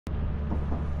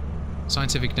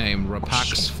Scientific name,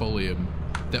 Rapax folium.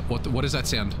 What does that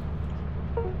sound?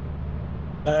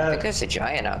 I think there's a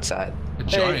giant outside. A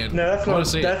giant? Hey, no, that's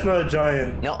not a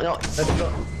giant. No.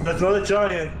 That's not a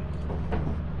giant.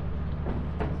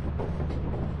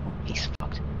 He's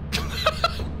fucked.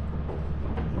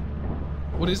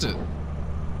 What is it?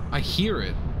 I hear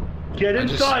it. Get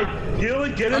inside!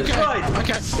 Get inside!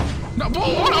 Okay. No,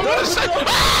 what I want to say!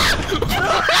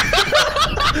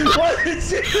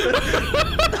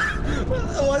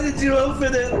 Why did you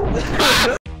open it?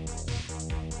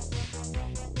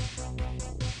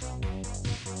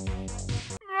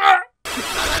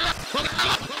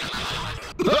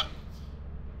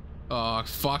 Oh,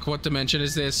 fuck, what dimension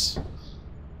is this?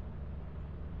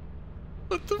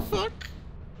 What the fuck?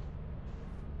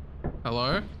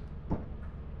 Hello?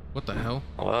 What the hell?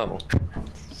 Whoa.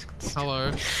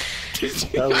 Hello?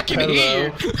 I can hear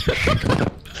you!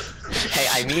 Hey,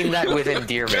 I mean that with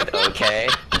endearment, okay?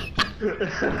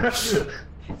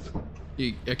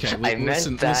 Okay, I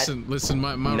meant that listen,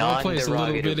 my roleplay is a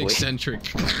little bit eccentric.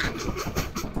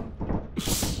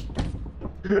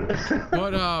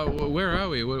 Where are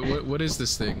we? What is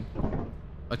this thing?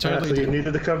 I totally so you new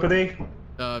to the company?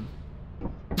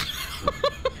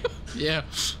 Yeah.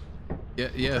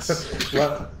 Yes.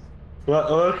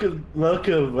 Welcome,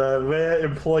 rare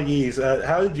employees.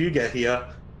 How did you get here?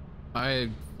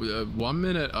 One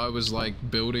minute I was like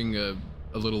building a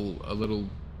little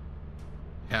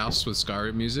house with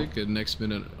Skyrim music, and next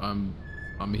minute I'm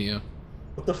here.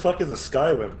 What the fuck is a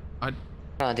Skyrim?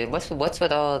 Oh, dude, what's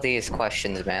with all these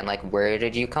questions, man? Like, where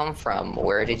did you come from?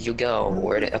 Where did you go?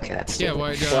 Okay, that's yeah.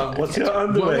 What's your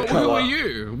underwear color? Who are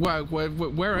you?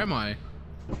 Where am I?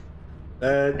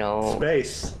 No.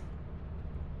 Space.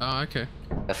 Oh, okay.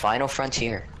 The final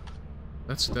frontier.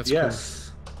 That's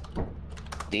yes. Cool.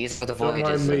 These are the Don't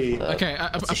voyages. mind me. Okay.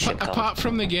 Apart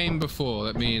from the game before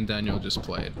that me and Daniel just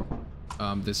played,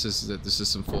 this is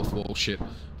some fourth wall shit.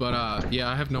 But yeah,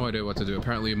 I have no idea what to do.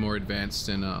 Apparently, you're more advanced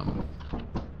in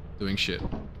doing shit.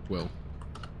 Well,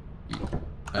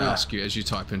 I ask you as you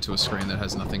type into a screen that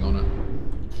has nothing on it.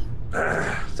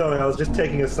 Sorry, I was just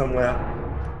taking it somewhere.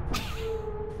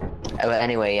 But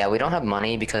anyway, yeah, we don't have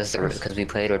money because we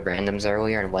played with randoms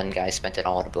earlier, and one guy spent it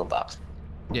all on a boombox.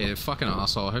 Yeah, fucking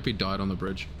asshole. I hope he died on the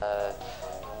bridge. I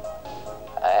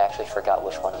actually forgot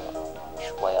which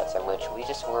layouts are which. We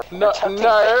just were. No,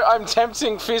 I'm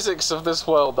tempting physics of this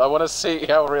world. I want to see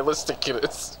how realistic it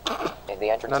is. The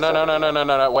entrance.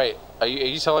 No. Wait, are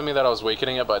you telling me that I was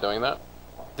weakening it by doing that?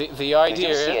 The idea.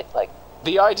 You see it, like,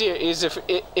 the idea is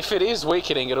if it is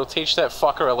weakening, it'll teach that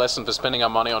fucker a lesson for spending our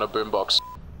money on a boombox.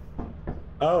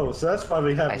 Oh, so that's why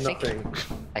we have nothing.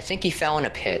 I think he fell in a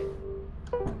pit.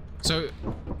 So,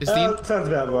 sounds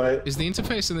about right. Is the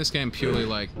interface in this game purely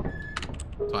like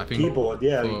typing? Keyboard,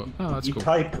 yeah. Oh, that's you cool.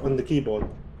 type on the keyboard.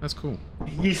 That's cool.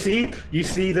 You see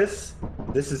this?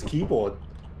 This is keyboard.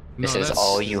 This is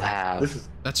all you have.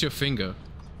 That's your finger.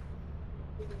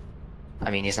 I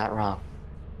mean, he's not wrong.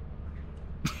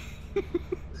 Let's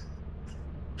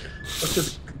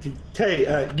just. Hey,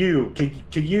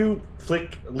 can you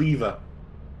flick lever?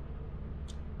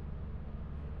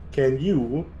 Can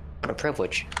you? What a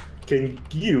privilege. Can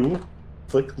you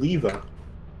flick lever?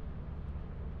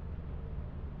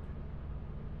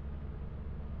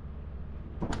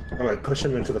 Alright, push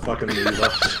him into the fucking lever.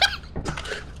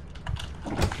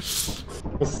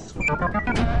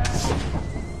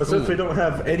 But since we don't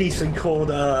have anything called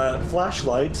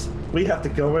flashlights, we have to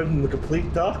go in the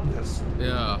complete darkness.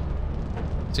 Yeah.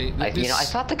 See, I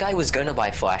thought the guy was gonna buy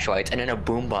flashlights, and then a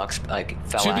boombox like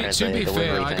fell out of the To be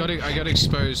fair, delivery thing. I got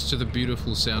exposed to the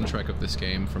beautiful soundtrack of this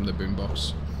game from the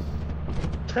boombox.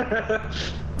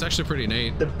 It's actually pretty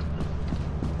neat.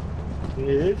 It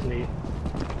is neat.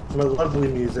 Some lovely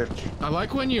music. I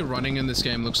like when you're running in this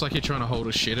game. Looks like you're trying to hold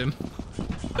a shit in.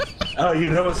 Oh, you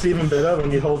know what's even better when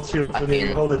you hold a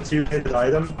two-handed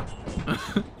item.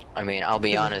 I mean, I'll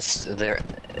be honest.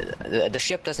 The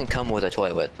ship doesn't come with a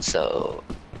toilet, so.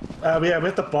 Yeah, we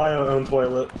have to buy our own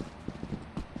toilet.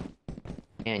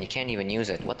 Man, you can't even use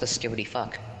it. What the skibbity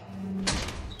fuck?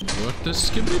 What the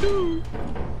skibbity doo?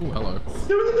 Oh, hello.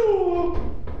 Skibbity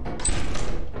doo!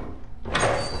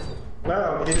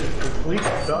 Wow, it is complete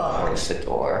dark. Where's the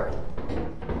door?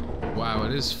 Wow,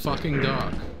 it is fucking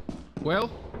dark.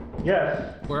 Well.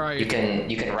 Yeah. Where are you?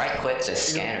 You can right click to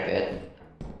scan a bit.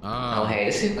 Oh, hey,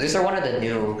 these are one of the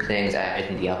new things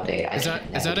added in the update. Is that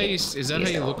how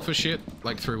you look for shit,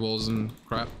 like through walls and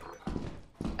crap?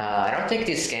 I don't think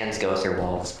these scans go through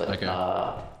walls, but okay.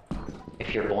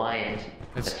 If you're blind,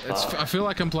 I feel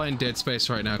like I'm playing Dead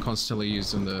Space right now, constantly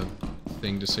using the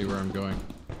thing to see where I'm going.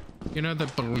 You know the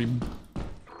blim.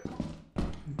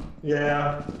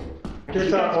 Yeah.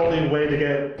 It's our only way to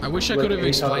get... I wish I could have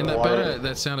explained that better.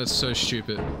 That sounded so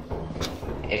stupid.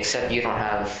 Except you don't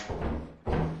have...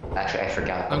 Actually, I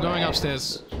forgot. I'm going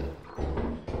upstairs.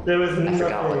 There was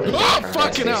nothing... Oh,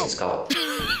 fucking hell!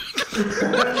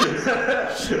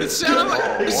 It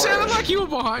sounded like you were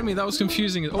behind me. That was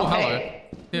confusing. Oh, hello.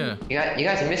 Yeah. You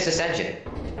guys missed this engine.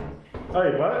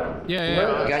 Oh, what?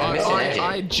 Yeah. You guys missed an engine.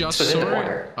 I just saw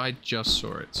it. I just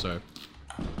saw it. So.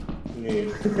 Yeah.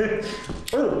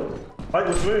 Oh, I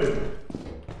this room.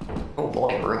 Oh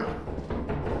boy, room.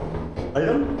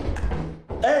 Item?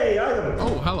 Hey, item!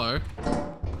 Oh, hello.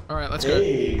 Alright, let's go.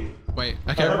 Hey. Wait,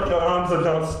 okay. I hope your arms are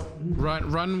not...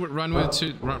 Run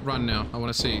now. I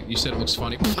want to see. You said it looks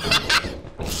funny.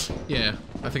 Yeah,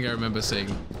 I think I remember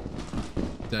seeing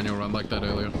Daniel run like that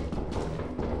earlier.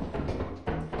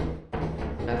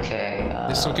 Okay,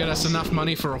 This will get us enough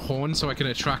money for a horn so I can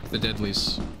attract the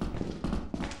deadlies.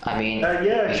 I mean,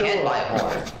 yeah, you sure. can buy a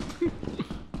horn.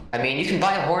 I mean, you can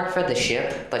buy a horn for the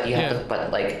ship, but you have to,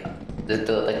 but like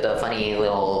the funny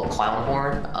little clown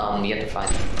horn, you have to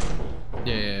find it.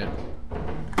 Yeah.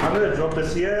 I'm gonna drop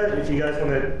this here if you guys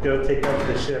want to go take out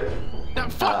the ship. Now,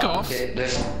 fuck off!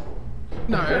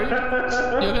 No,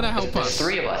 you're gonna help us. There's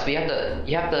 3 of us. You have to.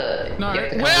 No, you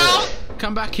have to well,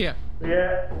 come back here.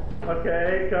 Yeah.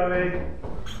 Okay, coming.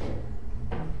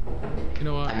 You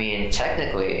know what? I mean,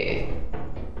 technically,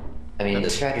 the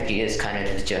strategy is kind of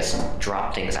to just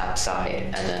drop things outside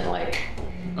and then like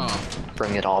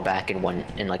bring it all back in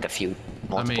like a few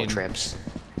multiple trips.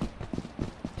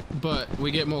 But we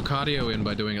get more cardio in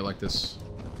by doing it like this.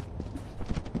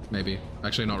 Maybe.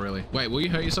 Actually, not really. Wait, will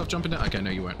you hurt yourself jumping down? Okay, no,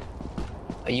 you won't.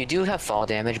 You do have fall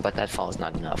damage, but that fall is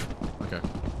not enough. Okay.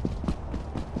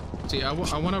 See, I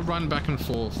want to run back and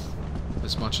forth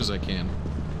as much as I can.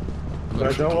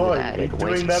 But don't worry, you're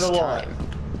doing that a lot.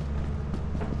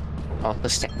 Oh, the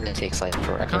stamina takes like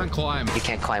forever. I can't climb. You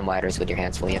can't climb ladders with your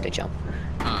hands full, you have to jump.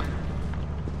 Ah.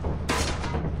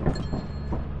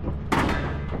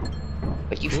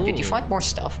 But did you find more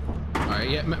stuff? Alright,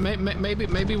 yeah,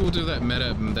 maybe we'll do that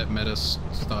meta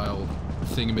style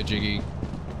thingamajiggy.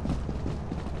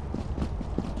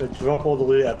 To drop all the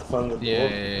loot at the front of the door.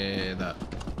 Yeah, that.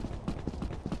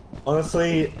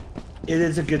 Honestly, it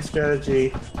is a good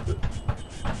strategy.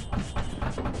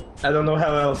 I don't know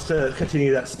how else to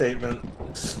continue that statement.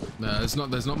 No,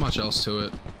 there's not much else to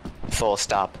it. Full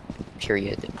stop.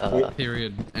 Period.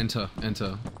 Period. Enter.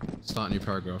 Start new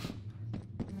paragraph.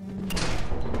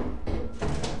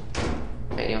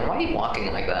 Hey, why are you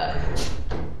walking like that?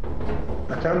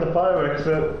 I found the fire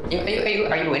exit.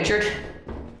 Are you injured?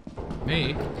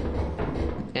 Me?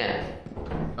 Yeah.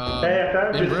 Hey, I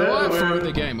found in your real life server. or in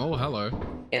the game? Oh, hello.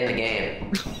 In the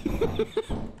game.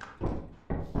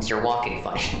 You're walking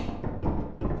funny.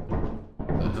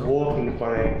 Walking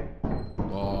funny.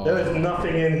 Oh. There is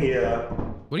nothing in here.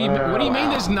 What do you mean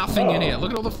there's nothing in here?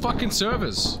 Look at all the fucking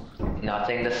servers.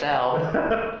 Nothing to sell.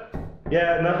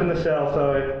 Yeah, nothing to sell,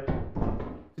 sorry.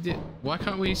 Why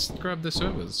can't we grab the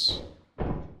servers?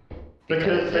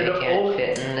 Because they can't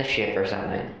fit in the ship or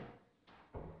something.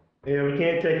 Yeah, we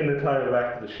can't take an entire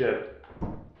back to the ship.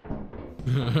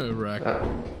 Rack.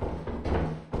 Come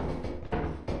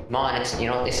on, you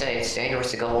know what they say, it's dangerous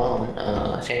to go alone.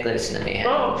 Take this in the hand.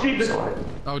 Oh, Jesus!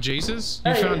 Oh, Jesus?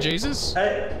 You found Jesus?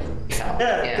 Hey,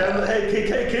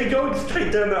 yeah. Keep going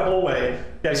straight down that hallway.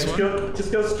 Yeah, just go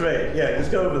straight. Yeah,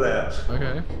 just go over there.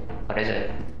 Okay. What is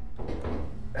it?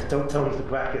 Don't tell me the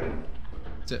Kraken.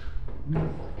 That's it.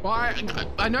 Well,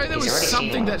 I know there was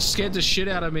something that scared the shit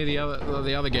out of me the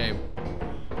other game.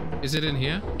 Is it in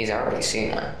here? He's already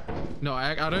seen that. No,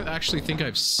 I don't actually think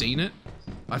I've seen it.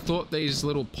 I thought these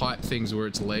little pipe things were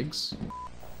its legs.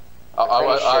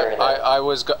 I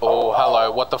was oh, hello.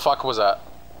 What the fuck was that?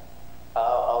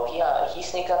 He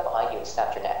sneaked up behind you and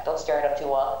snapped your neck. Don't stare at him too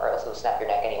long, or else he'll snap your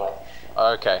neck anyway.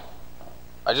 Okay.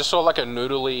 I just saw like a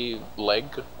noodly leg.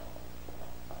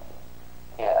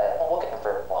 Yeah, I'm looking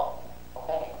for a wall.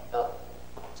 Okay.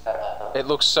 It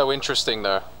looks so interesting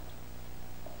though.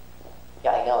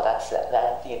 Yeah, I know. That's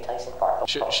the enticing part.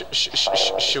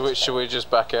 Should we just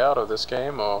back out of this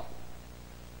game or?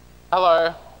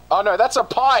 Hello. Oh no, that's a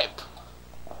pipe.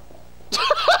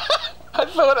 I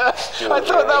thought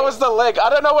that was the leg. I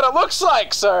don't know what it looks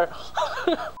like, so.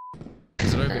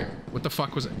 Is it over? What the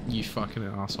fuck was it? You fucking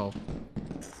asshole.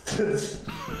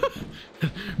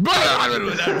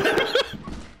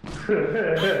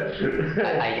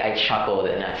 I chuckled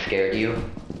and that scared you.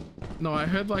 No, I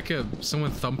heard like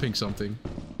someone thumping something.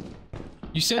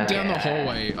 You said down the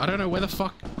hallway. I don't know where the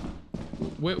fuck.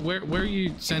 Where are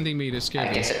you sending me to scare me?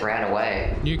 I guess it ran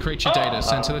away. New creature data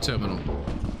sent to the terminal.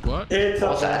 What? It's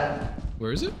What's that?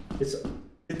 Where is it? It's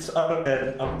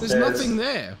upstairs. There's nothing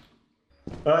there.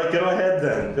 Alright, go ahead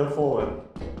then. Go forward.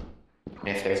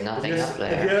 If there's nothing up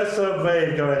there. If you're so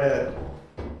brave, go ahead.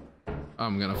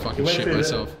 I'm gonna fucking shit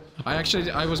myself. I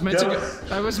was meant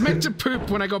to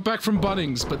poop when I got back from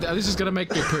Bunnings, but this is gonna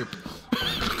make me poop.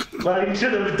 Well, you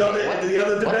should have done it in the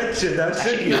other dimension. That's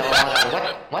it. No,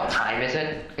 what time is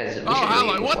it? Oh,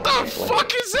 hello. What the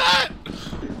fuck is that?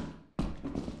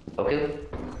 Okay.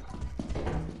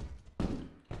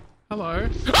 Hello.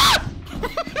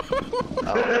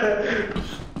 Oh.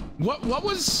 What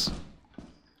was?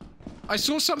 I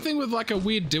saw something with like a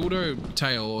weird dildo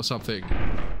tail or something.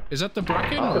 Is that the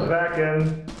bracken? At the back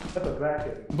end. At the back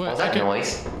end. What's that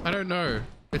noise? I don't know.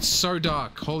 It's so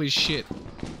dark. Holy shit.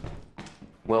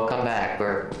 We'll come back.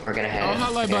 We're gonna head. Oh,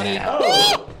 hello, buddy.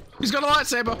 Oh! He's got a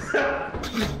lightsaber.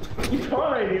 He's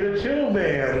fine. He's a chill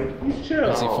man. He's chill.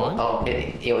 Is he fine? Oh,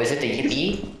 is it the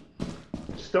yippee?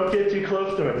 Just don't get too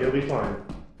close to him. He'll be fine.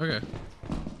 Okay.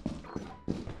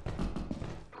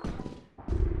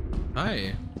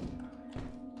 Hi.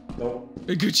 Nope.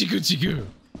 Gucci Gucci Goo.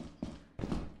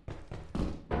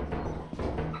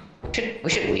 We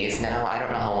should leave now. I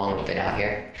don't know how long we've been out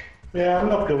here. Yeah, I'm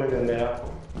not going in there.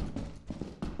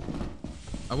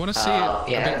 I want to see it.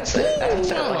 Yeah, that's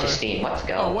a bunch of steam. Let's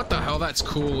go. Oh, what the hell? That's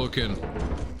cool looking.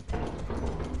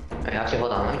 Actually,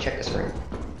 hold on. Let me check this room.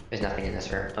 There's nothing in this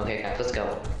room. Okay, guys, let's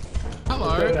go.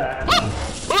 Hello.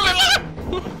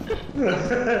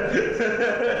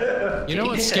 You know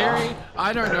what's scary?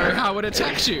 I don't know how it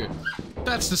attacks you.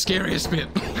 That's the scariest bit.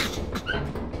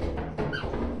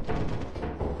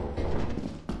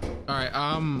 Alright,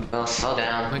 Well, slow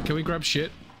down. like, can we grab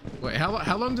shit? Wait,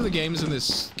 how long do the games in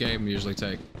this game usually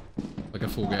take? Like a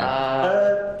full game?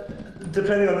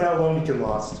 Depending on how long you can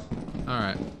last.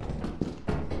 Alright.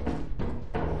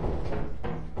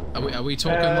 Are we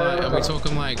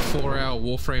talking like 4-hour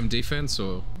Warframe defense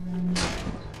or?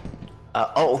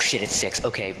 Oh shit, it's 6.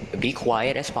 Okay, be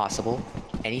quiet as possible.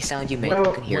 Any sound you make, I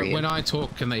can hear you. When I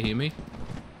talk, can they hear me?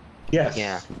 Yes.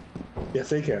 Yeah. Yes,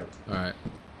 they can. Alright.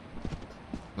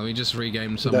 Let me just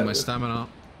regain some of my stamina.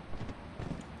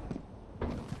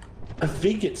 I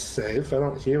think it's safe. I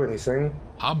don't hear anything.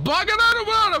 Yeah.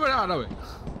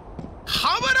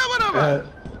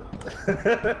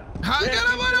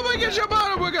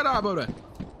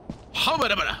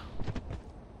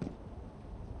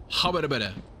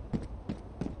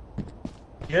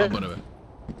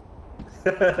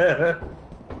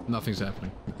 Nothing's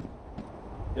happening.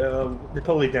 They're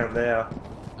probably down there.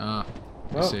 Ah,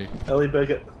 I see. Ellie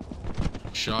Burger.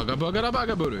 Shaga bugada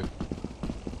bugaboo.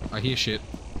 I hear shit.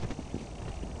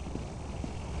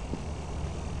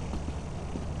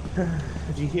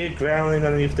 If you hear growling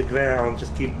underneath the ground,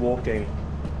 just keep walking.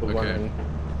 Or running.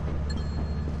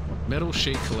 Metal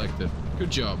sheet collected.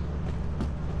 Good job.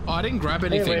 Oh, I didn't grab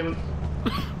anything.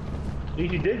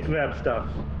 Anyway, you did grab stuff.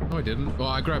 No, I didn't. Well,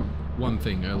 I grabbed one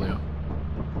thing earlier.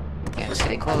 Yeah,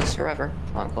 stay close forever.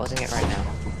 I'm closing it right now.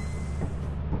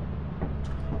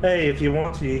 Hey, if you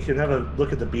want to, you can have a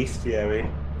look at the bestiary.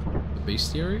 The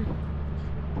bestiary?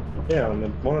 Yeah, on the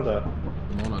monitor.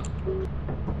 Monitor.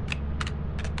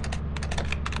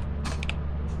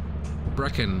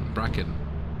 Bracken.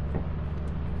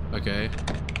 Okay.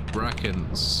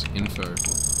 Bracken's info.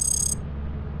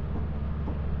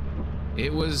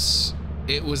 It was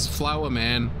Flower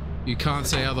Man. You can't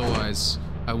say otherwise.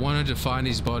 I wanted to find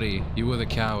his body. You were the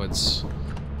cowards.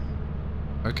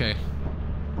 Okay.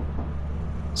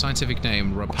 Scientific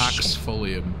name, Rapax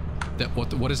folium.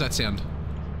 What does that sound?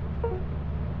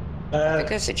 I think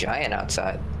there's a giant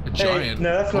outside. A giant? Hey,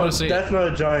 no, that's not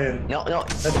a giant. No.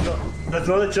 That's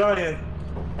not a giant.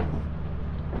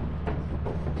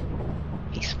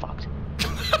 He's fucked.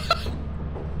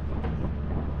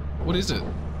 What is it?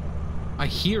 I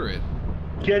hear it.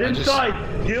 Get inside!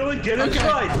 Get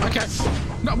inside! Okay.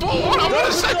 No, what I want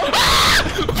to say!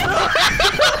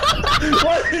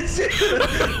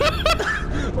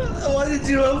 Why did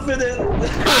you open it?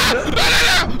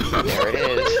 There it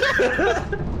is.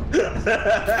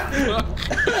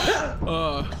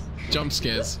 Jump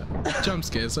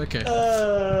scares. Okay.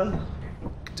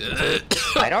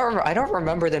 I don't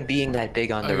remember them being that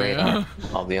big on the radar.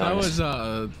 I'll be honest. That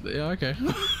was yeah, okay.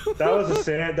 That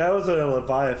was a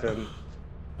Leviathan.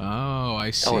 Oh,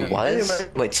 I see. Oh, it was?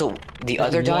 Wait, so the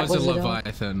other dot was a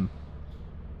Leviathan.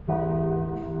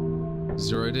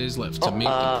 0 days left to meet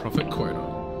the profit quota.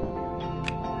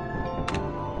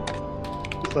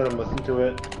 Just let him listen to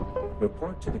it.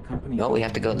 Report to the company. No, we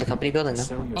have to go to the company building now.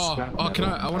 Can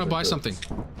I want to buy something.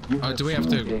 Do we have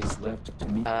to?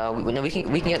 No, we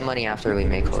can get money after we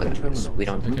make quota. We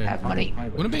don't have money.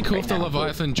 Wouldn't it be cool if the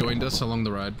Leviathan joined us along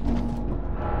the ride?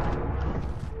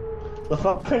 The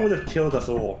fucking would have killed us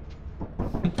all.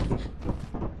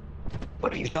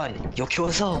 What have you done? You'll kill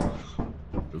us all.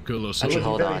 You'll kill us Actually,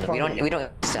 all. hold on. We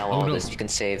don't sell all this. You can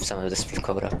save some of this for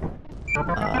quota.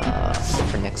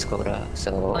 For next quota.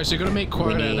 So. Alright, so you gotta make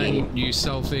quota and then you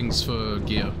sell things for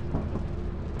gear.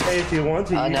 Hey, if you want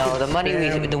to. No, the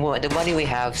money we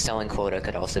have selling quota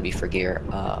could also be for gear.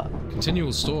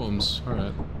 Continual storms. All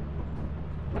right.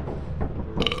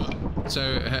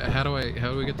 So how do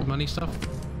we get the money stuff?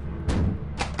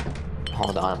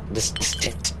 Hold on.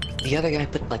 The other guy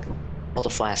put like all the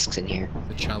flasks in here.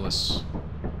 The chalice.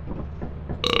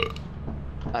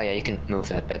 Oh yeah, you can move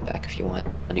that bit back if you want.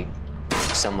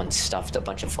 Someone stuffed a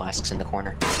bunch of flasks in the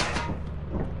corner.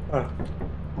 Huh.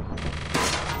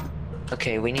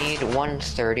 Okay, we need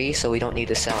 130, so we don't need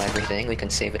to sell everything. We can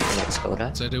save it for next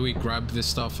quota. So do we grab this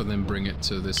stuff and then bring it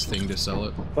to this thing to sell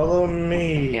it? Follow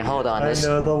me. Yeah, hold on. I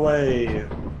know the way.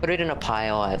 Put it in a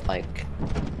pile at like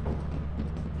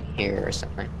here or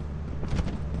something.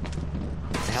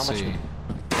 How much?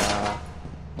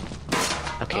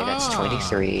 Okay, that's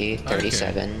 23,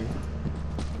 37.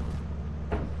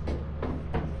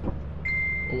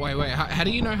 Okay. Wait. How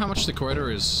do you know how much the quota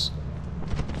is?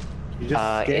 You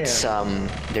just it's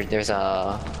there's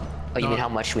a. Oh, you mean how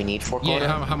much we need for quota?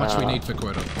 Yeah, how much we need for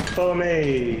quota. Follow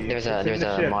me. There's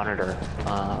a monitor.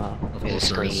 Of There's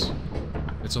a course screen.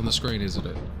 It's on the screen, isn't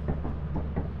it?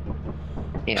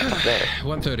 Yeah, it's up there.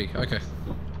 130. Okay.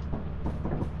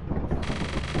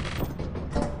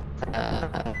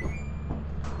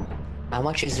 How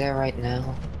much is there right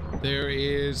now? There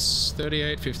is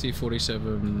 38, 50,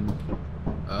 47.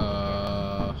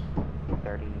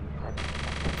 30.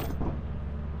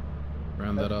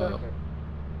 Round that up.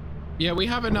 Yeah, we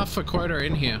have enough for quota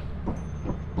in here.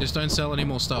 Just don't sell any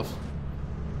more stuff.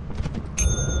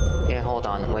 Yeah, hold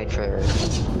on, wait for...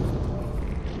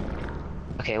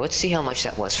 Okay, let's see how much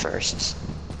that was first.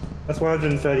 That's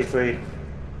 133.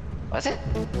 Was it?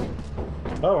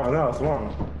 Oh, I know, it's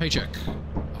wrong. Paycheck. Oh,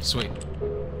 sweet.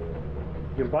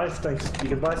 You can buy things. You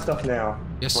can buy stuff now.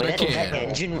 Yes, I can.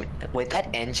 That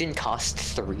engine cost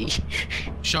 3.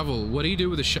 Shovel. What do you do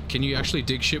with the Can you actually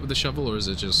dig shit with the shovel, or is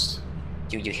it just...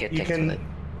 You hit You things can with it.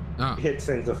 Ah, hit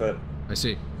things with it. I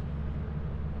see.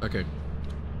 Okay.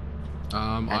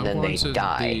 And I then they wanted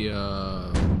die.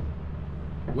 the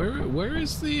where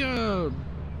is the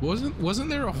wasn't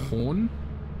there a horn?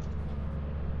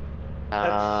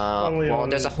 Well,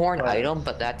 there's a horn item,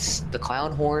 but that's the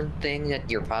clown horn thing that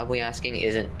you're probably asking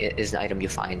is an item you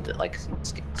find like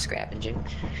scavenging.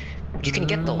 You can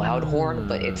get the loud horn,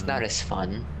 but it's not as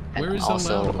fun. And Where is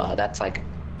also, the loud horn? that's like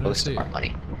most of our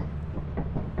money.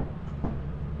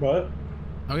 What?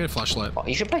 I'll get a flashlight. Oh,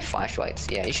 you should buy flashlights.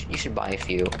 Yeah, you should buy a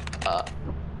few.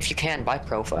 If you can, buy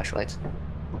pro flashlights.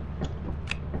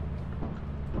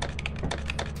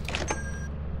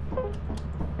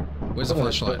 Where's the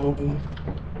flashlight?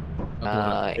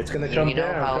 It's gonna come you know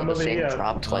down. how Come the over thing here.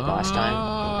 dropped like last time?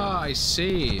 Ah, I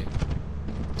see.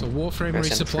 It's a Warframe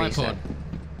There's some resupply pod.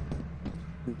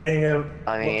 And,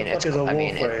 I mean, what the fuck is a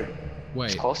Warframe? It's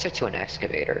Wait. closer to an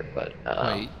excavator, but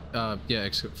Wait. Yeah.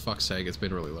 Fuck's sake, it's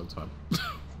been a really long time.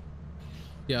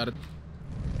 Yeah.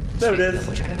 There it is.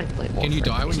 which I haven't played. Can you Warframe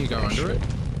die when you go under it?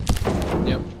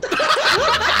 Yep.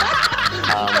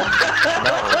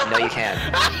 No, you can't.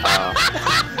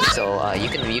 So you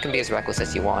can be as reckless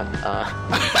as you want.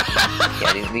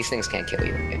 Yeah, these things can't kill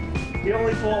you. He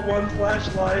only bought one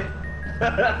flashlight.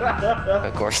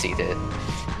 Of course he did.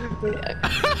 Yeah.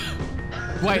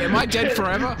 Wait, am I dead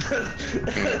forever?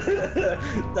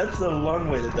 That's a long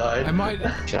way to die. Am I?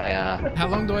 Should I? How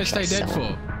long do I stay dead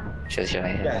for? Should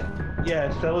I? Yeah,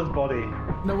 sell his body.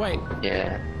 No, wait.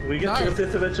 Yeah. We get to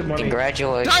assist of money.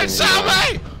 Congratulations. Don't sell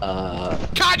me!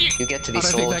 Can't you? You get to be I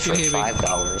don't think sold that for can hear me.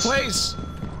 $5. Please!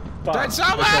 Fuck, Don't sell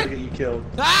I'm trying to me! get you killed.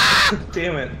 Ah!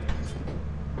 Damn it.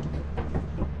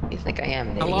 You think I am?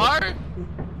 An Hello? idiot?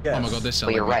 Yes. Oh my god, they're Well,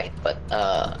 selling you're me. right, but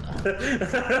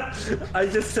I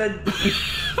just said.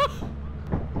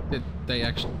 They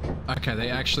actually... Okay, they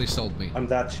actually sold me. I'm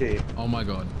that cheap. Oh my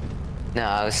god. no,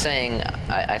 I was saying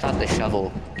I thought the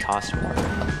shovel cost more.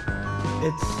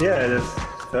 It is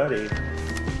 30.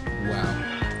 Wow.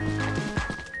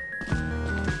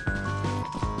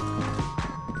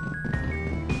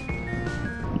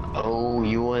 Oh,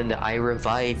 you and I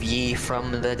revive ye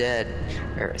from the dead,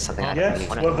 or something. I don't Yes, know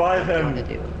what revive I him. want to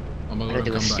do. Oh my I'm god, gonna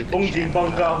do a I'll come back. stupid Bung chant.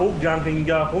 bunga hunga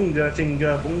pinga hunga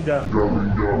tinga bunga.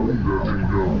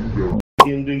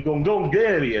 Ding gong gong.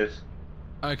 There he is.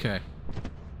 Okay.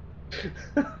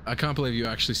 I can't believe you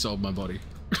actually sold my body.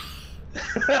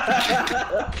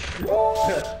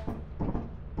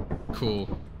 Cool.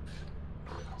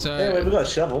 So Anyway, we got a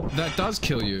shovel. that does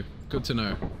kill you. Good to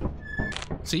know.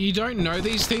 So you don't know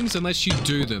these things unless you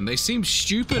do them. They seem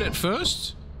stupid at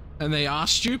first, and they are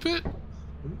stupid,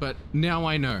 but now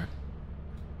I know.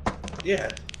 Yeah,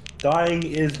 dying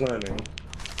is learning.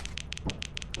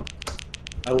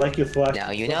 I like your flash. Now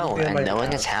you know, and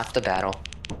knowing is half the battle.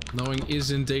 Knowing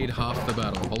is indeed half the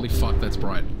battle. Holy fuck, that's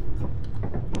bright.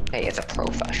 Hey, it's a pro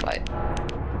flashlight.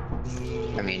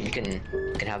 I mean, you can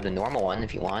have the normal one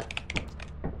if you want.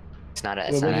 It's not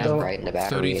as bright in the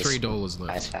battery. $33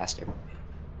 left. It's faster.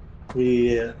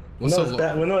 We're What's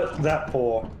not that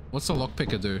poor. What's the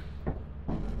lockpicker do?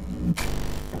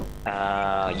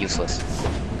 Useless.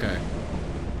 Okay.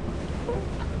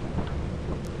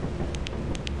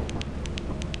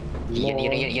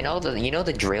 You know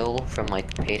the drill from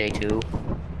like Payday 2?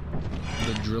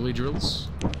 The drilly drills?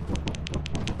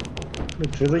 The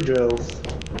drilly drills.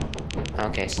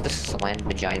 Okay, so this is land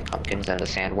the giant pumpkins out of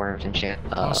the sandworms and shit.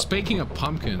 Oh, speaking of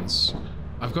pumpkins,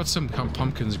 I've got some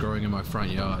pumpkins growing in my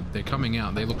front yard. They're coming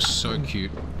out. They look so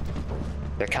cute.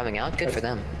 They're coming out? Good for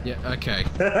them. Yeah, okay.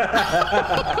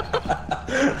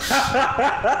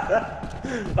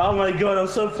 Oh my god, I'm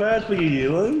so proud for you,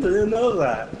 Ewan. I didn't know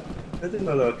that. I didn't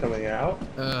know they were coming out.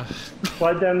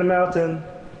 Slide down the mountain.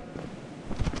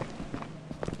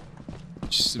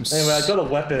 Anyway, I got a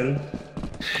weapon.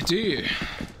 Do you?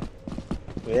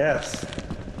 Yes.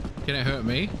 Can it hurt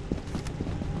me?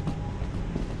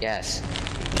 Yes.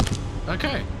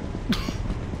 Okay.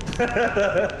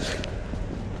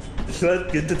 It's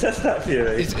not good to test that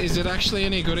theory. Is it actually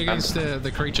any good against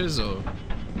the creatures, or?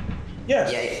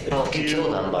 Yes. Yeah, well, you can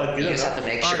kill them, but you just have to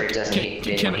make sure it doesn't hit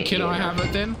you. Can I have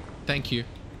it then? Thank you.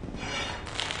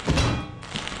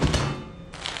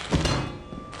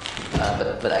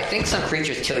 But I think some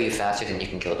creatures kill you faster than you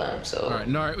can kill them, so... Alright,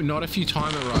 no, not if you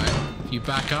time it right. If you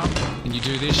back up and you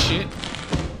do this shit,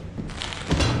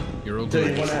 you're all So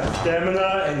good. you want to have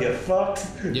stamina and you're fucked?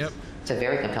 Yep. It's a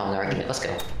very compelling argument. Let's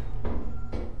go.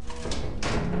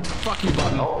 Fuck you,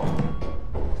 button. Oh.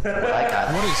 What I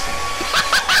got. What is...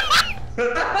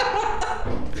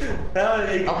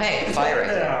 Oh, hey, fire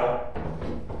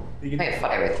it. You can... Hey,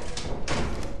 fire it.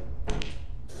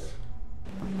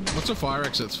 What's a fire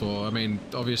exit's for? I mean,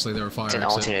 obviously there are fire It's an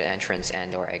exits. alternate entrance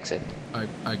and or exit.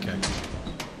 Okay.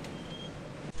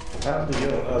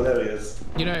 Oh, there he is.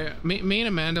 You know, me and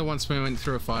Amanda once we went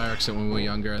through a fire exit when we were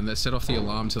younger, and they set off the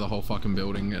alarm to the whole fucking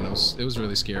building, and it was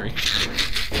really scary.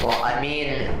 Well, I mean,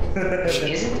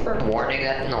 isn't there a warning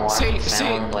that an alarm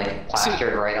sound like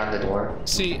plastered right on the door?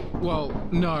 See, well,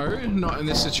 no, not in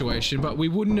this situation, but we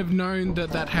wouldn't have known that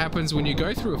that happens when you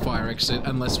go through a fire exit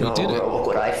unless we did it. Look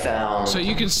what I found. So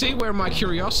you can see where my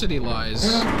curiosity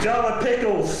lies. Jar of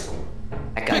pickles.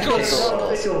 I got Pickles. Jar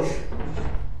of pickles.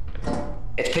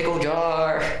 It's pickle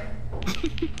jar.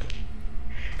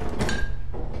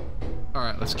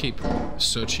 Alright, let's keep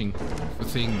searching for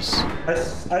things.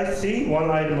 I see one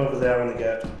item over there I want to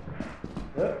get.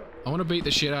 Yep. I want to beat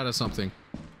the shit out of something.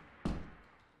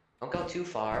 Don't go too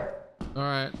far.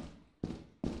 Alright.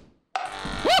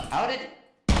 How did...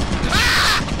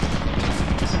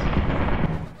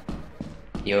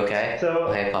 You okay?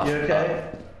 So, hey, Puff. you okay?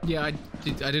 Yeah, I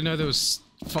didn't know there was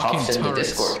fucking Puff's in the turrets.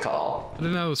 Discord call. I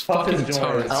didn't know there was Puff is fucking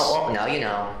joining. turrets. Oh, well, now you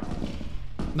know.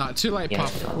 Nah, too late, Yes,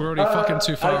 Puff. no. We're already fucking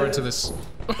too far into this.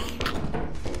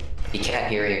 He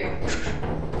can't hear you.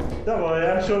 Don't worry,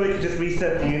 I'm sure we could just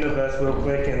reset the universe real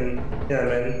quick and, you know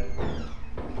what I mean?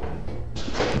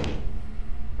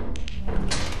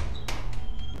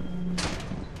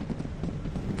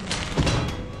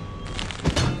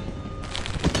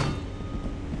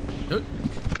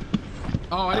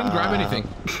 Oh, I didn't grab anything.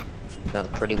 Done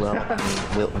pretty well. I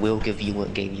mean, Will gave you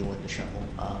one the shovel.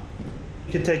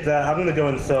 You can take that. I'm gonna go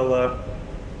in solo.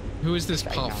 Who is this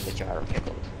I found Puff? the jar of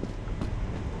pickles.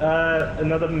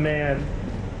 Another man.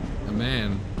 A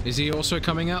man. Is he also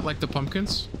coming out like the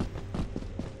pumpkins?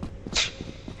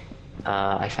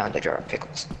 I found a jar of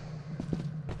pickles.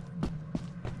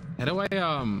 How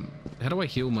do I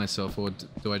heal myself, or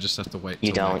do I just have to wait?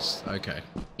 You till don't. next? Okay.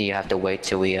 You have to wait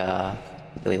till we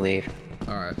leave.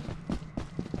 All right.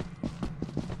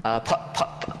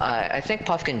 I think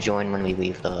Puff can join when we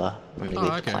leave the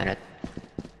okay. planet.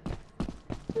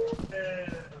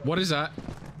 What is that?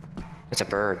 It's a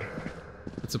bird.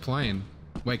 It's a plane.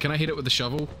 Wait, can I hit it with the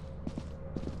shovel?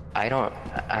 I don't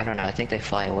know. I think they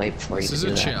fly away before This you is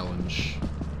can a do that. challenge.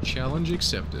 Challenge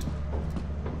accepted.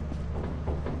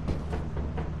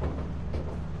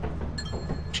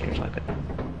 Seems like it.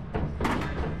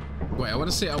 Wait, I want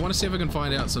to see if I can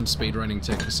find out some speedrunning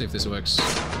tech to see if this works.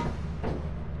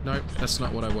 Nope, that's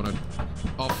not what I wanted.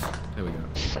 Off. There we go.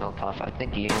 So Puff, I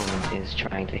think you is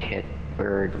trying to hit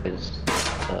bird with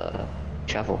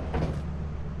shovel.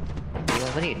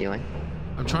 What are you doing?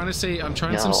 I'm trying to see. I'm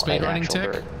trying some speedrunning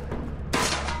tech. Bird.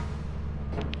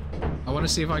 I want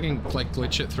to see if I can like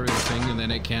glitch it through the thing and then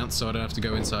it counts, so I don't have to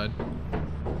go inside.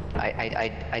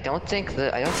 I don't think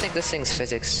this thing's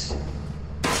physics.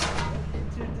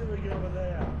 What you doing over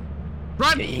there?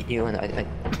 Run!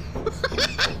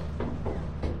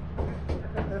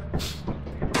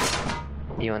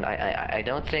 You and I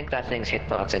don't think that thing's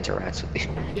hitbox interacts with you.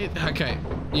 Yeah, okay,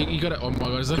 you got it. Oh my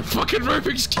god, is that a fucking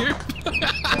Rubik's Cube?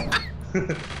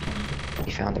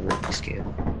 You found the Rubik's Cube.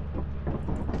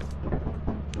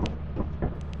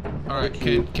 Alright,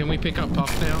 can we pick up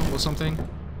Puff now or something?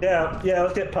 Yeah,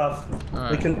 let's get Puff.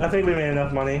 Alright. We can. I think we made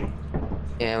enough money.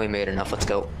 Yeah, we made enough. Let's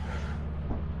go.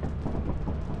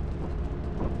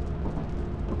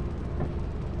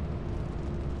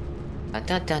 We're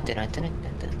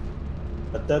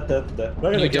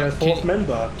gonna get a fourth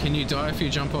member. Can you die if you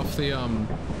jump off the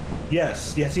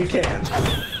Yes, you can.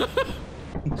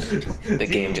 The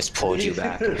game just pulled you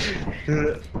back.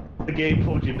 The game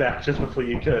pulled you back just before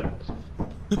you could.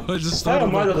 I just thought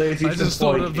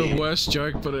of the worst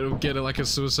joke, but it'll get like a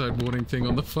suicide warning thing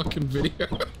on the fucking video.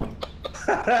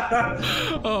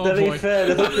 Oh to boy. be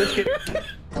fair,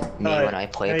 When I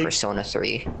play Persona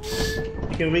 3.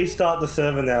 You can restart the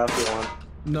server now if you want.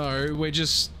 No, we're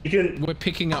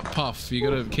picking up Puff. You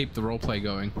gotta keep the roleplay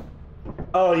going.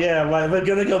 Oh yeah, right. We're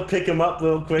gonna go pick him up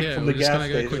real quick from the gas station. Yeah, we're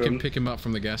just gonna go quick and pick him up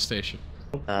from the gas station.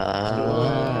 Oh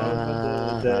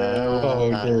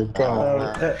dear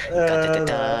God.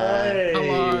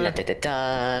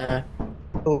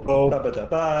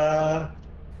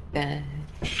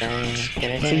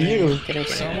 To you.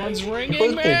 Someone's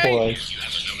ringing Birthday boy.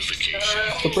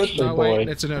 The birthday boy. Wait,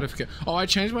 it's a notification. Oh, I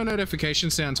changed my notification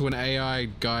sound to an AI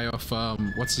guy off,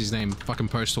 what's his name? Fucking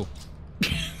Postal.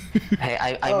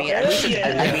 Hey, I mean,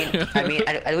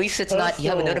 at least it's not. You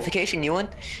have a notification, Ewan?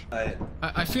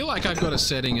 I feel like I've got a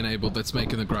setting enabled that's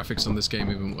making the graphics on this game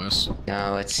even worse.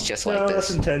 No, it's just like that's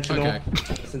this. intentional. Okay.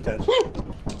 That's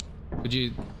intentional. Would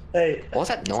you? Hey. What was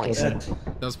that noise? That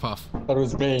was Puff. That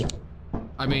was me.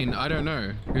 I mean, I don't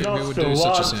know. Who would do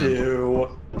such a sound?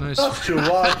 Not to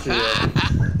watch it.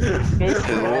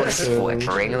 Who's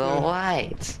flickering the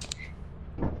lights?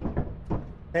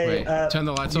 Hey, wait, turn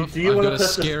the lights off. I've got a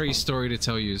scary story to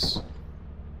tell you.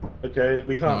 Okay,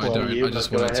 we can't blame you. I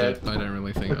just wanted to. I don't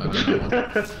really think. I don't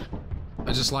know.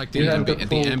 I just like the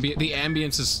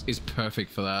ambience is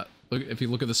perfect for that. Look, if you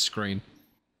look at the screen.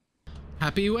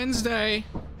 Happy Wednesday.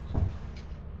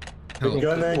 I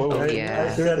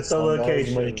set the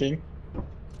location.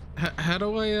 How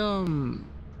do I Oh,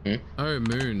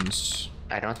 moons.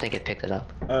 I don't think it picked it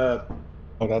up. Oh,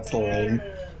 that's lame.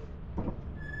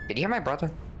 Did you hear my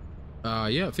brother?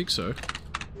 Yeah, I think so.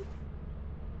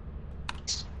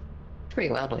 It's pretty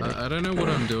loud lately. I don't know what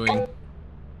I'm doing.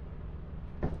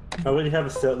 I already have a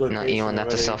set location. No, Ewan,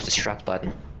 that's a self-destruct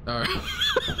button. Oh.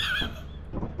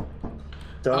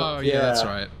 Oh, yeah, that's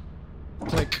right.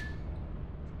 Click.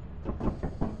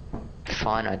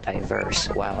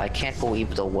 Ulandoverse. Wow, I can't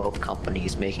believe the woke company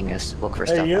is making us look for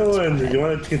stuff. Hey, Ewan, do you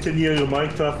want to continue your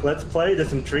Minecraft Let's Play? There's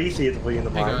some tree seeds for you in the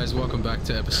mine. Hey guys, welcome back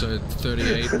to episode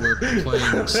 38. We're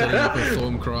playing setting up a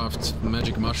Thorncraft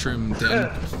magic mushroom den.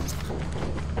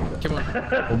 Come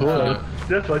on.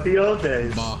 Just like the old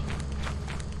days. Bah.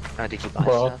 Oh, did you buy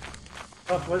stuff?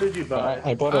 Oh, what did you buy?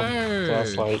 I bought a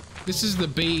flashlight. This is the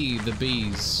bees.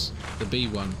 The bee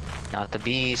one. Not the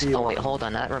bees. Oh wait, hold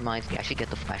on. That reminds me. I should get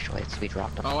the flashlights. We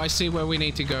dropped them. Oh, I see where we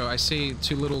need to go. I see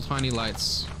two little tiny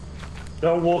lights.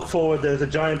 Don't walk forward. There's a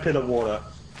giant pit of water.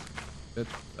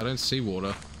 I don't see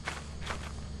water.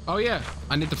 Oh yeah,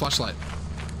 I need the flashlight.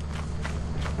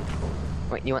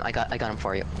 Wait, you want? I got them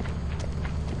for you.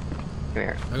 Come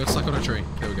here. I got stuck on a tree.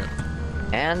 There we go.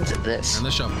 And this. And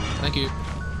the shovel. Thank you.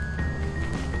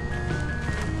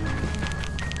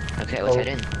 Okay, let's head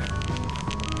in.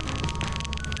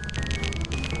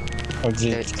 Oh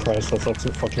Jesus Christ, that's like so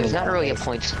fucking. There's not really a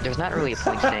point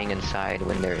staying inside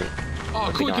when they're.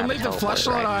 Oh, cool! You can leave the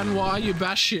flashlight on while you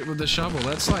bash shit with the shovel.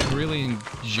 That's like really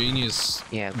ingenious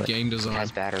game design. It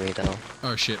has battery though.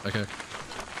 Oh shit! Okay.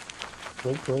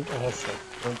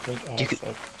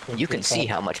 You can see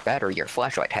how much battery your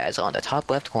flashlight has on the top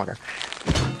left corner.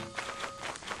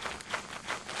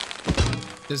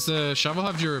 Does the shovel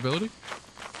have durability?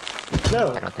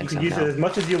 No, I don't think you can so, use it as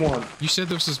much as you want. You said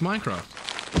this was Minecraft.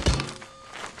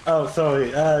 Oh,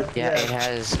 sorry. Yeah, it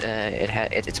has.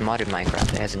 It's modded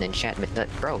Minecraft. It has an enchantment.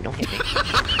 Bro, don't hit me.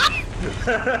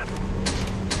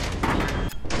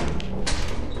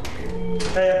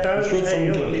 Hey, I found you. Hey,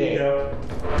 you go.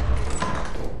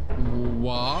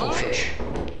 Wow. Oh, fish.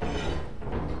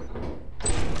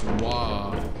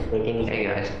 Hey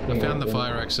guys. I found the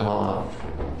fire exit. Oh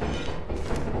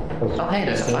hey,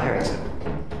 there's a fire exit.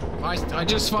 I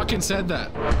just fucking said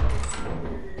that.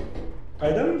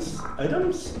 Items?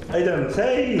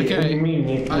 Hey!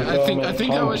 Okay. I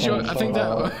think that was your. I think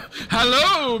that.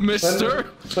 Hello, Mister.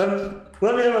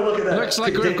 Let me have a look at that. Looks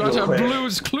like we've got a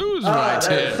Blue's Clues right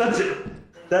here.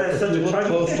 That is such a look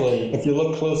closely. If you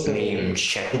look closely, you can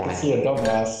see a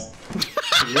dumbass.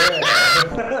 Yeah.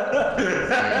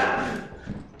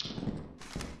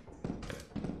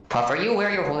 Puff, are you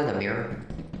aware you're holding a mirror?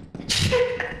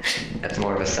 That's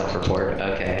more of a self-report.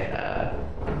 Okay.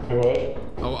 What?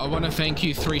 Oh, I want to thank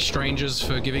you, 3 strangers,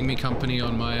 for giving me company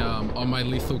on my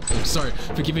lethal. Sorry,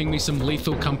 for giving me some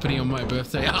lethal company on my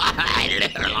birthday.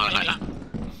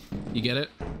 You get it?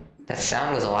 That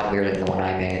sound was a lot weirder than the one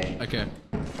I made. Okay.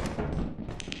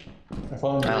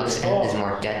 Well, this end is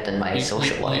more dead than my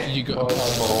social life. You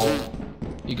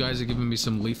guys are giving me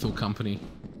some lethal company.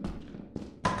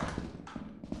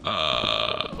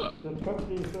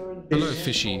 Hello,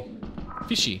 Fishy.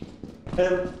 Fishy.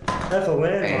 That's a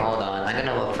landmark. Hey, hold on. I'm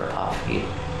gonna look for coffee.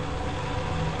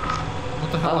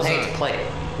 What the hell is hey, that? it's a plate.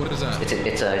 What is that? It's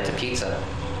a pizza.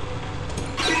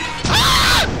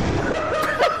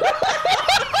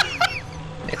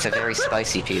 It's a very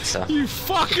spicy pizza. You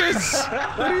fuckers!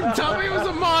 You didn't tell me it was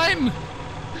a mine! You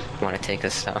wanna take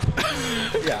his stuff?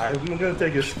 Yeah, I'm gonna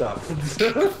take his stuff.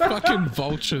 Fucking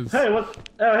vultures. Hey, what?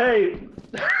 Oh, hey!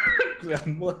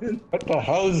 Gremlin. What the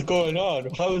hell is going on?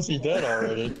 How is he dead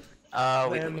already?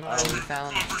 We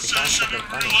found something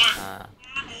funny.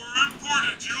 More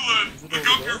important, Ulan. Pick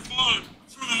up your phone.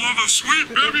 For the love of sweet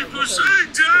baby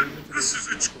Prosecco, Dad. This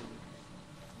is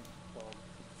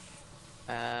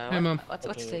Hey, Mom.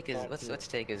 Let's take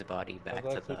his body back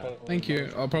to the. Thank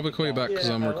you. I'll probably call you back because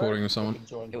I'm recording with someone.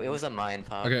 It was a mine,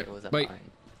 Pop. Okay, It was a wait.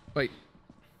 mine. Wait.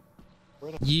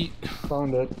 Ye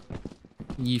Found it.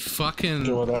 fucking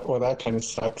Well, that kind of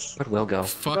sucks. But we'll go.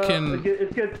 fucking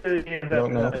It's good to hear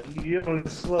Don't know. that you're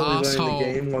slowly Asshole.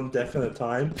 learning the game one death at a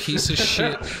time. piece of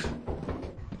shit.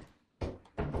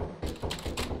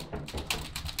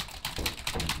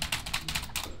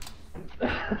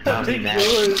 I'll be mad.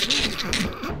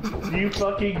 You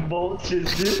fucking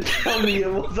vultures didn't tell me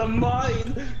it was a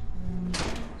mine!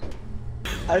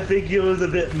 I think he was a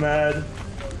bit mad.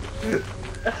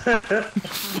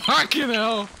 Fucking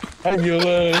hell. Hi,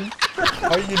 Ulan.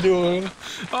 How you doing?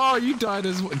 Oh, you died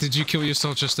as well. Did you kill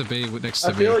yourself just to be next to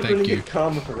I me? feel like we Thank need you. to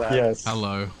karma for that. Yes.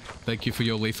 Hello. Thank you for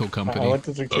your lethal I company.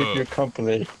 wanted to keep you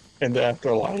company in the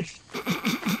afterlife.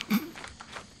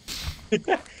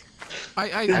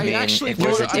 I mean, actually if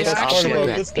there's thought a I disc actually option,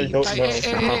 this they don't know.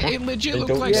 it legit They looked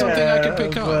don't like know. something I could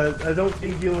pick up. But I don't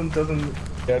think Ulan doesn't.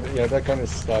 Yeah, that kind of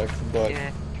sucks, but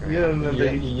Yeah.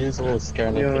 you use a little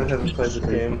scanner. Ulan hasn't played this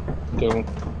game. Don't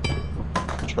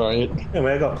try it.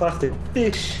 Anyway, I got plastic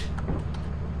fish.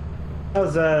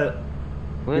 How's that?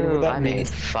 You know Woo, what that I made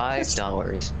means?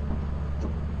 $5.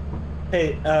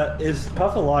 Hey, is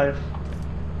Puff alive?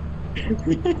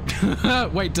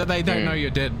 Wait, they don't know you're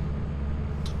dead.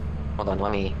 Hold on,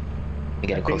 let me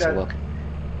get a I think closer that- look.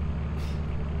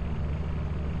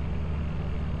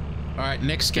 Alright,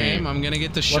 next game, I'm gonna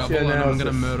get the shovel your and I'm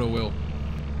gonna analysis? murder Will.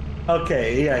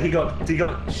 Okay, yeah, he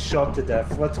got shot to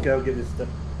death. Let's go get his stuff.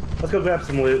 Let's go grab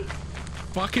some loot.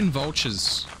 Fucking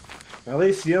vultures. At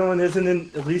least Ulan isn't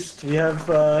in. At least we have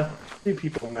 3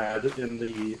 people mad in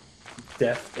the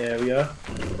death area.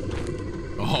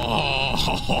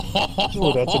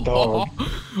 Oh, that's a dog.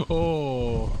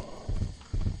 Oh.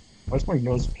 Why's my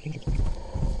nose bleeding?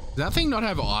 Does that thing not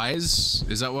have eyes?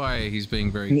 Is that why he's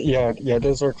being very... Yeah,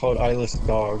 those are called eyeless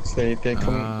dogs. They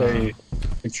come,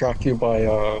 they track you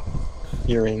by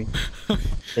hearing.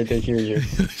 They hear you.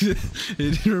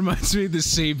 It reminds me of the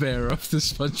sea bear of the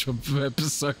SpongeBob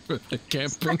episode with the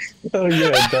camping. Oh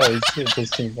yeah, it does. It does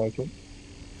seem like it.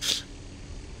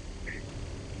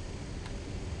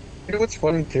 You know what's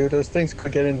funny too? Those things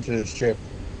could get into the ship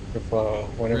if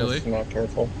whenever Really? it's not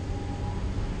careful.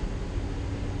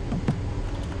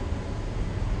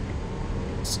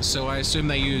 So I assume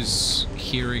they use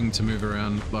hearing to move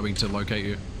around, loving to locate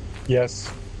you.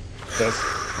 Yes. Yes.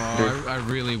 Oh, I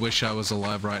really wish I was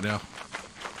alive right now.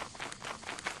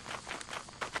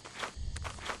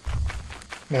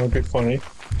 That would be funny.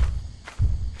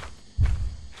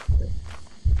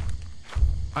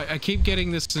 I keep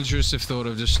getting this intrusive thought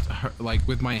of just, like,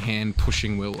 with my hand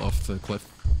pushing Will off the cliff.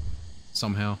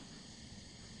 Somehow.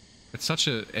 It's such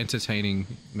an entertaining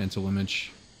mental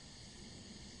image.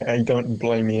 I don't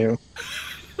blame you.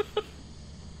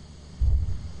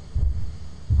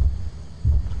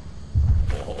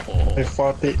 I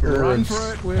fought the urge. Run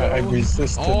for it, Will. I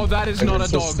resisted. Oh, that is not a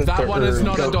dog. That one is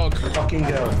not a dog. Fucking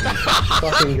go.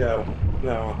 Fucking go.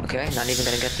 No. Okay, not even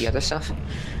gonna get the other stuff.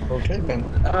 Okay then.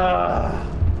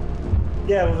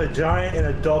 Yeah, with a giant and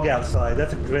a dog outside.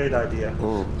 That's a great idea.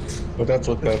 Ooh. Well, that's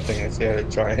what that thing is. Yeah, a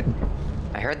giant.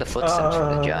 I heard the footsteps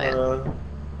from the giant.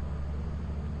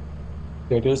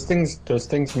 Yeah, those things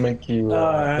make you.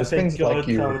 Those things like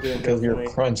you because you're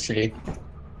crunchy.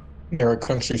 You're a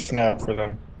crunchy snack for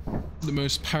them. The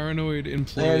most paranoid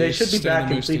employees. Yeah, they should be stand back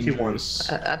the in most 321. dangerous.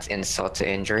 That's insult to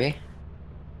injury.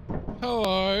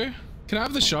 Hello. Can I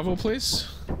have the shovel, please?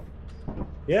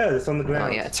 Yeah, it's on the Oh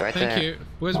ground. yeah, it's right Thank there. you.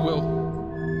 Where's Will?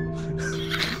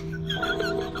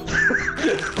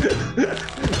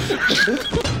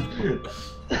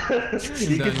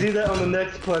 You can do that on the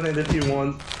next planet if you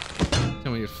want.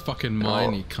 Tell me your fucking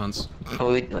mind, you cunts. Oh,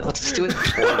 let's do it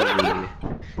before we leave.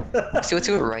 Let's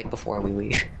do it right before we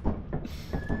leave.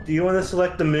 Do you want to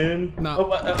select the moon?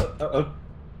 No.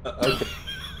 Okay.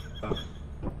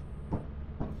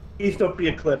 Please don't be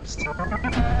eclipsed.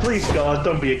 Please, God,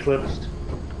 don't be eclipsed.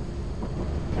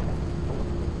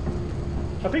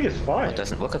 I think it's fine. It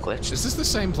doesn't look a glitch. Is this the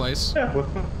same place? Yeah.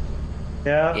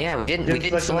 Yeah. Yeah, we didn't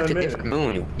Just select a the different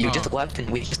moon. You Oh. just left and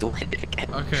we just went it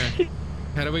again. Okay.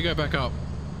 How do we go back up?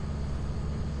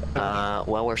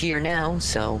 Well, we're here now,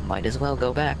 so might as well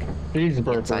go back.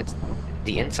 Cheeseburger.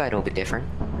 The inside will be different.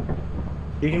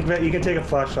 You can take a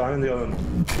flashlight and the other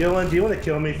one. Dylan, do you want to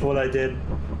kill me for what I did?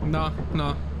 No.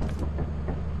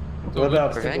 It's all What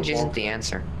about Revenge Simple isn't the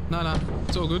answer. No.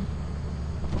 It's all good.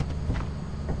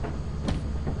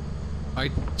 I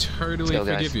totally Let's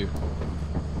go, forgive you.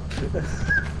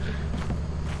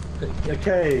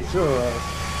 Okay, sure.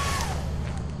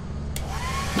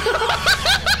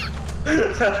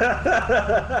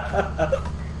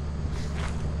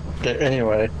 Okay,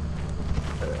 anyway.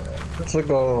 Let's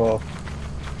go.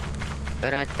 Do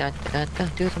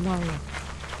the Mario.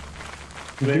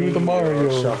 Do the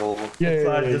Mario. Shovel. Yay.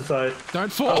 Side to side.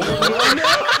 Don't fall!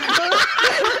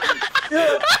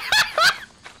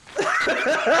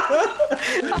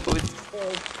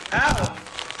 Ow!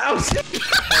 Ow!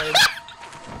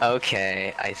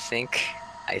 Okay, I think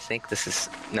this is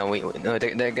no.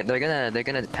 They're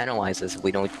gonna penalize us if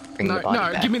we don't bring the body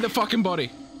back. Give me the fucking body.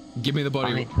 Give me the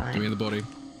body. Fine. Give me the body.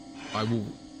 I will.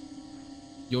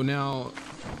 You're now.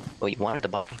 Well, you wanted the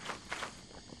body.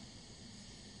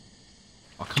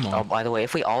 Oh, come on. Oh, by the way,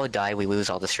 if we all die, we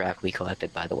lose all the scrap we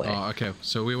collected. By the way. Oh, okay.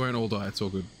 So we won't all die. It's all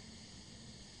good.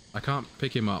 I can't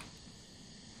pick him up.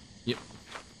 Yep.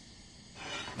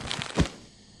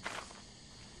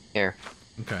 Here.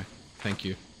 Okay. Thank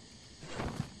you.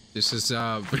 This is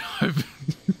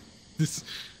this.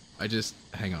 I just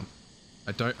hang on.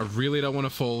 I really don't want to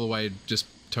fall the way just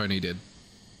Tony did.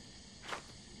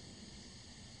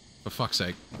 For fuck's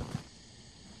sake.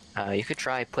 You could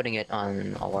try putting it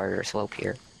on a larger slope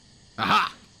here.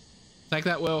 Aha! Take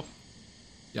that, Will.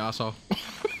 You asshole.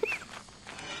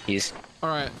 He's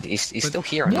Alright. He's still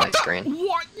here on my screen.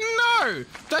 What? No!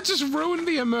 That just ruined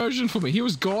the immersion for me. He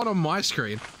was gone on my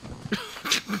screen.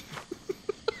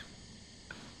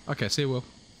 Okay, see you, Will.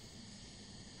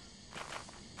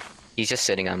 He's just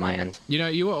sitting on my end. You know,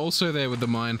 you were also there with the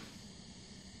mine.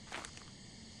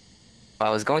 Well,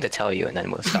 I was going to tell you, and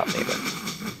then we'll stop me,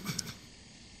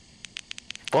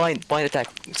 but... Blind attack,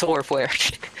 solar flare.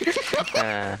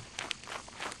 I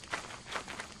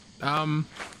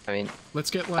mean,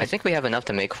 let's get like... I think we have enough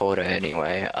to make quota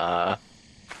anyway.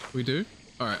 We do?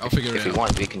 Alright, I'll figure it out. If we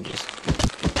want, we can just...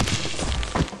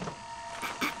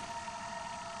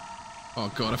 Oh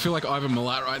god, I feel like Ivan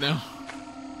Milat right now.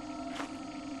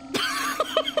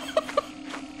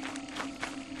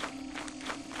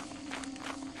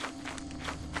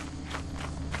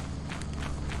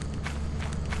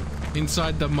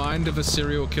 Inside the mind of a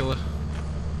serial killer.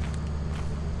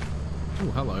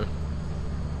 Oh, hello.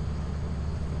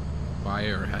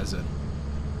 Fire hazard.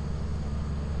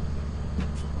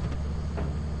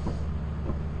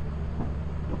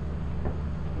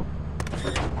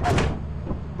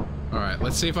 Alright,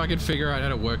 let's see if I can figure out how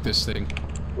to work this thing.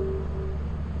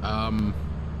 I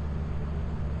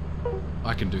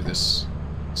can do this.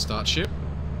 Start ship.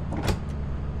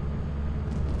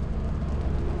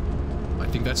 I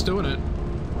think that's doing it.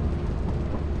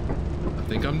 I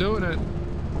think I'm doing it.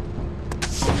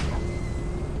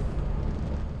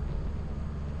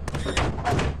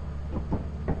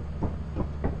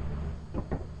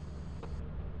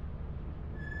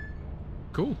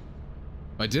 Cool.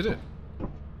 I did it.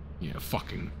 Yeah,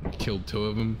 fucking killed 2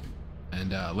 of them.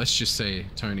 And let's just say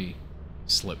Tony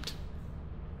slipped.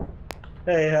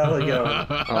 Hey, how's it going?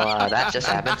 that just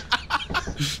happened.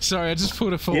 Sorry, I just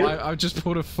put a full. I just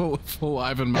put a full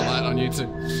Ivan Milat on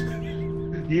YouTube.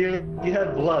 You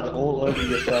have blood all over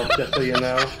yourself, just so you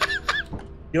know.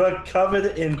 You are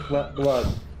covered in blood.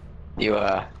 You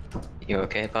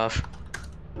okay, Puff?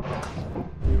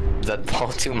 Does that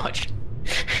fall too much?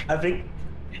 I think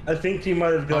you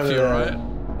might have got Puff, you alright?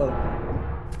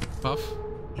 Puff?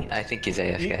 I think he's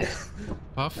AFK.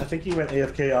 Puff? I think he went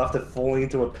AFK after falling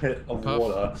into a pit of Puff?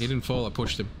 water. He didn't fall, I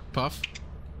pushed him. Puff?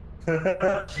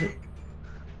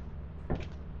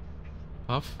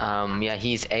 Puff? Yeah,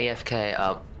 he's AFK.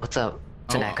 What's an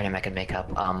acronym I can make up?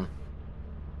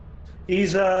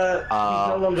 He's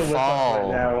no longer with us right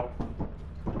now.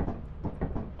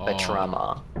 The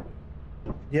trauma.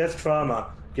 He has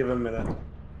trauma. Give him a minute.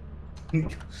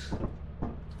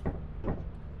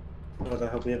 God, I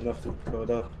hope we have enough to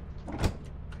code up.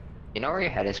 You know where your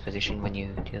head is positioned when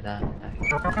you do that?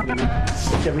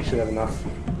 Yeah, we should have enough.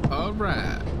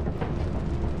 Alright.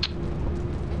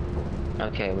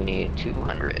 Okay, we need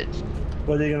 200.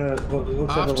 What are you gonna?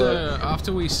 Let's have a look.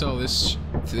 After we sell this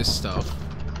stuff,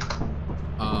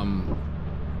 I'm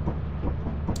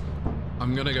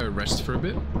gonna go rest for a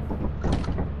bit.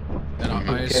 And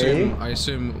I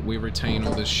assume we retain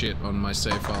all this shit on my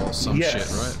save file or some shit,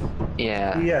 right?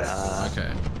 Yeah. Yes.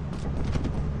 Okay.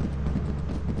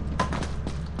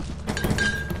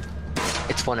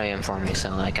 It's 1 AM for me,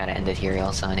 so I gotta end it here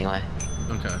also anyway.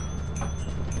 Okay.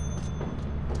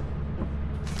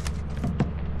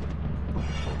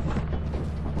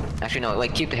 Actually, no,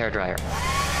 like, keep the hairdryer.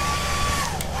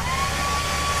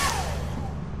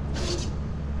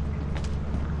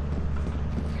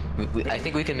 I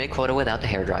think we can make quota without the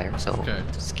hairdryer, so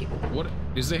just keep it. What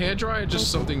is the hairdryer?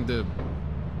 Just something to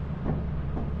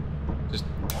just.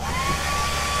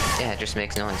 Yeah, it just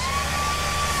makes noise.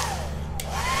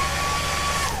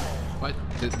 What?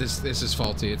 This is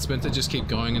faulty. It's meant to just keep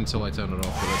going until I turn it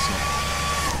off, but it's not.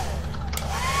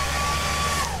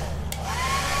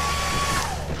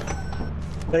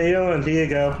 Hey, Ewan, here you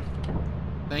go.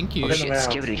 Thank you. Oh shit,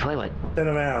 Skibidi toilet. Spin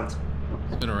around.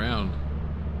 Spin around.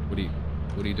 What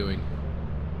are you doing?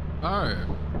 Oh.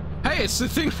 Hey, it's the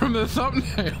thing from the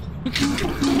thumbnail.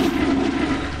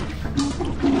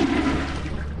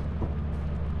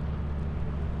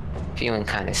 Feeling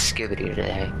kind of skibidi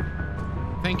today.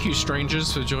 Thank you,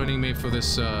 strangers, for joining me for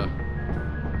this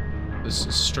this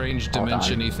strange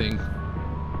dimension-y thing.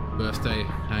 Birthday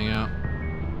hangout.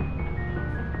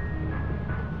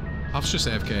 Huff's just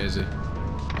AFK, is he?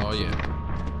 Oh yeah.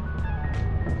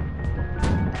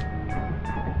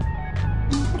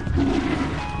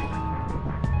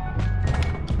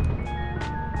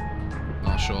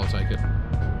 Oh sure, I'll take it.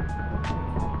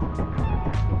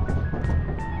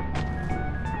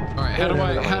 Alright,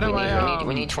 how do I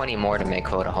we need 20 more to make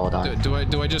quota, hold on. Do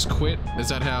I just quit? Is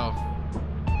that how?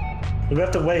 We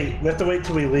have to wait. We have to wait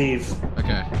till we leave.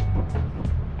 Okay.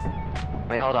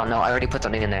 Wait, hold on, no, I already put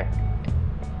something in there.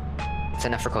 It's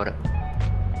enough for quota.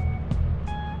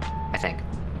 I think.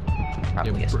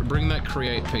 Probably is. Bring that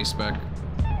create piece back.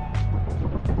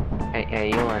 Hey,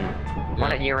 Ewan. Why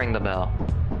don't you ring the bell?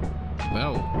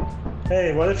 Bell?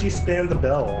 Hey, what if you spam the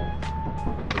bell?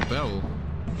 The bell?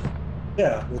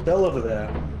 Yeah, the bell over there.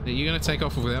 Are you gonna take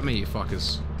off without me, you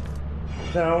fuckers?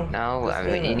 No. No, I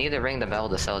mean, you need to ring the bell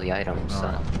to sell the items, so.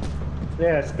 Alright.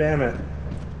 Yeah, spam it.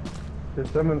 Did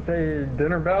someone say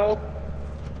dinner bell?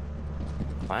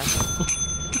 What?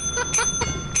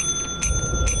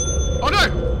 Oh no!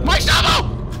 My shovel!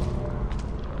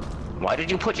 Why did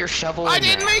you put your shovel I in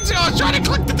didn't there? mean to! I was trying to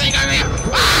click the thing over here!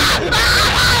 Ah!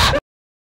 Ah!